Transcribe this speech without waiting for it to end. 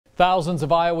Thousands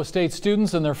of Iowa State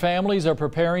students and their families are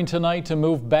preparing tonight to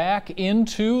move back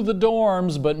into the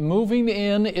dorms, but moving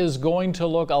in is going to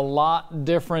look a lot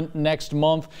different next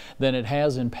month than it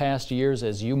has in past years,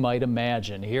 as you might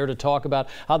imagine. Here to talk about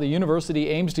how the university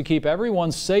aims to keep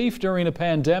everyone safe during a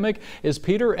pandemic is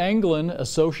Peter Englin,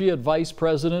 Associate Vice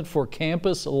President for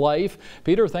Campus Life.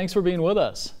 Peter, thanks for being with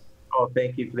us. Oh,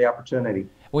 thank you for the opportunity.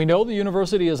 We know the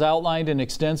university has outlined an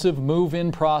extensive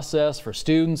move-in process for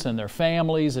students and their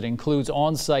families. It includes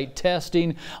on-site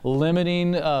testing,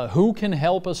 limiting who can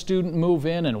help a student move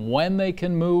in and when they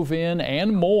can move in,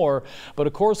 and more. But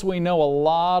of course, we know a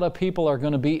lot of people are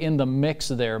going to be in the mix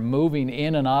there, moving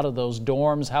in and out of those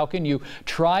dorms. How can you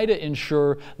try to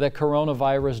ensure that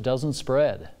coronavirus doesn't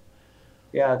spread?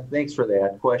 Yeah, thanks for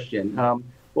that question.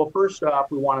 Well, first off,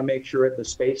 we want to make sure at the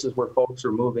spaces where folks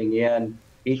are moving in,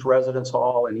 each residence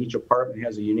hall and each apartment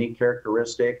has a unique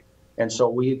characteristic. And so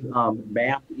we've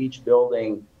mapped each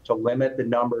building to limit the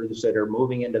numbers that are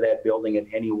moving into that building at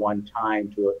any one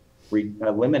time to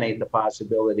eliminate the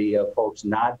possibility of folks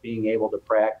not being able to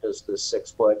practice the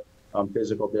 6-foot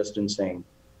physical distancing.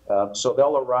 So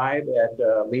they'll arrive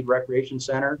at Lead Recreation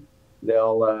Center.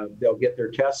 They'll get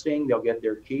their testing, they'll get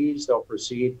their keys, they'll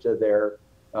proceed to their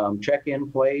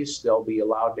check-in place. They'll be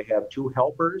allowed to have 2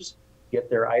 helpers get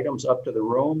their items up to the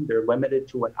room. They're limited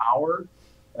to an hour,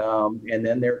 and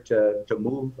then they're to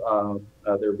move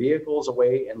their vehicles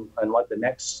away and let the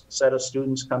next set of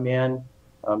students come in.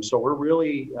 So we're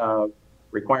really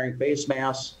requiring face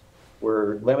masks.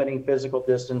 We're limiting physical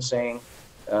distancing,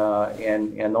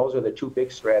 and those are the 2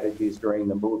 big strategies during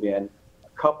the move-in,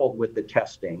 coupled with the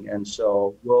testing. And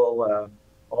so we'll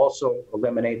also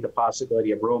eliminate the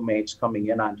possibility of roommates coming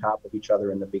in on top of each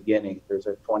other in the beginning. There's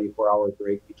a 24-hour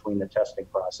break between the testing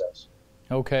process.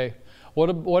 Okay.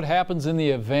 What happens in the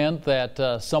event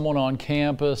that someone on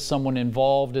campus, someone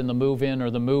involved in the move-in or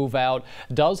the move-out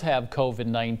does have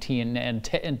COVID-19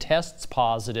 and tests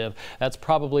positive? That's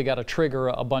probably got to trigger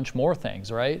a bunch more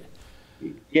things, right?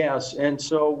 Yes, and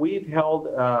so we've held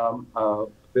a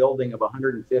building of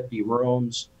 150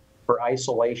 rooms for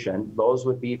isolation. Those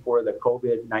would be for the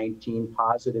COVID-19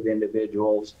 positive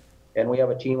individuals. And we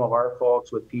have a team of our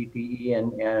folks with PPE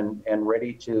and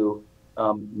ready to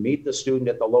meet the student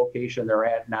at the location they're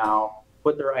at now,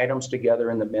 put their items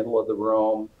together in the middle of the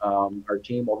room. Our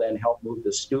team will then help move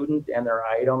the student and their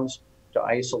items to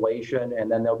isolation, and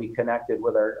then they'll be connected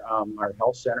with our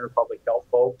health center, public health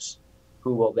folks,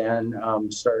 who will then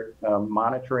start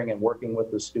monitoring and working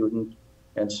with the student.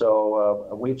 And so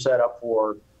we've set up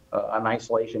for an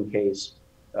isolation case.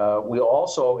 We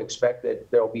also expect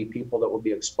that there'll be people that will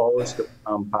be exposed to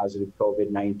positive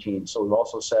COVID-19. So we've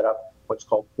also set up what's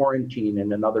called quarantine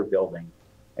in another building.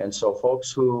 And so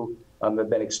folks who have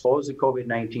been exposed to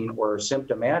COVID-19 or are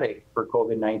symptomatic for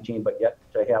COVID-19, but yet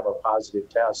to have a positive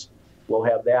test, will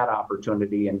have that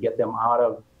opportunity and get them out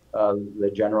of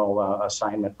the general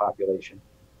assignment population.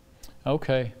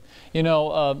 Okay. You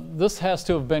know, this has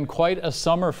to have been quite a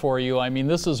summer for you. I mean,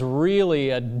 this is really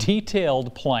a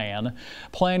detailed plan,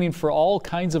 planning for all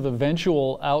kinds of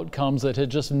eventual outcomes that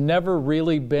had just never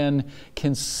really been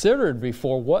considered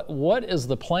before. What is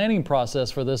the planning process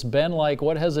for this been like?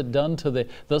 What has it done to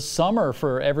the summer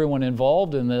for everyone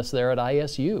involved in this there at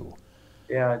ISU?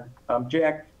 Yeah,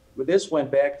 Jack, this went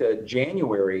back to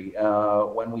January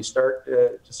when we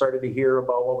started to hear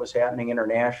about what was happening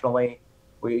internationally.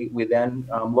 We then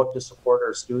looked to support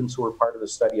our students who were part of the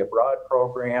study abroad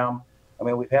program. I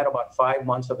mean, we've had about 5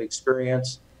 months of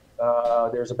experience.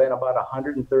 There's been about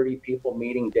 130 people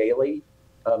meeting daily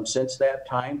since that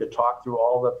time to talk through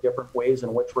all the different ways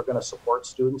in which we're going to support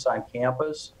students on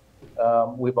campus.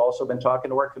 We've also been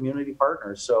talking to our community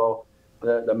partners. So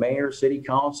the mayor, city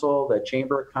council, the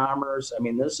Chamber of Commerce. I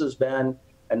mean, this has been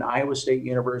an Iowa State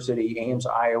University, Ames,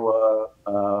 Iowa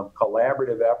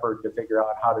collaborative effort to figure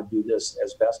out how to do this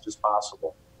as best as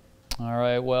possible. All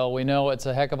right, well, we know it's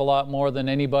a heck of a lot more than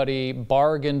anybody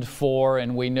bargained for,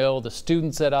 and we know the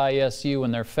students at ISU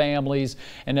and their families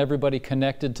and everybody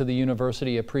connected to the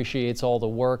university appreciates all the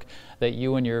work that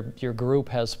you and your group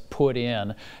has put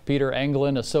in. Peter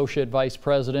Englin, Associate Vice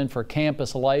President for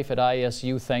Campus Life at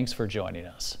ISU, thanks for joining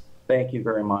us. Thank you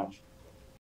very much.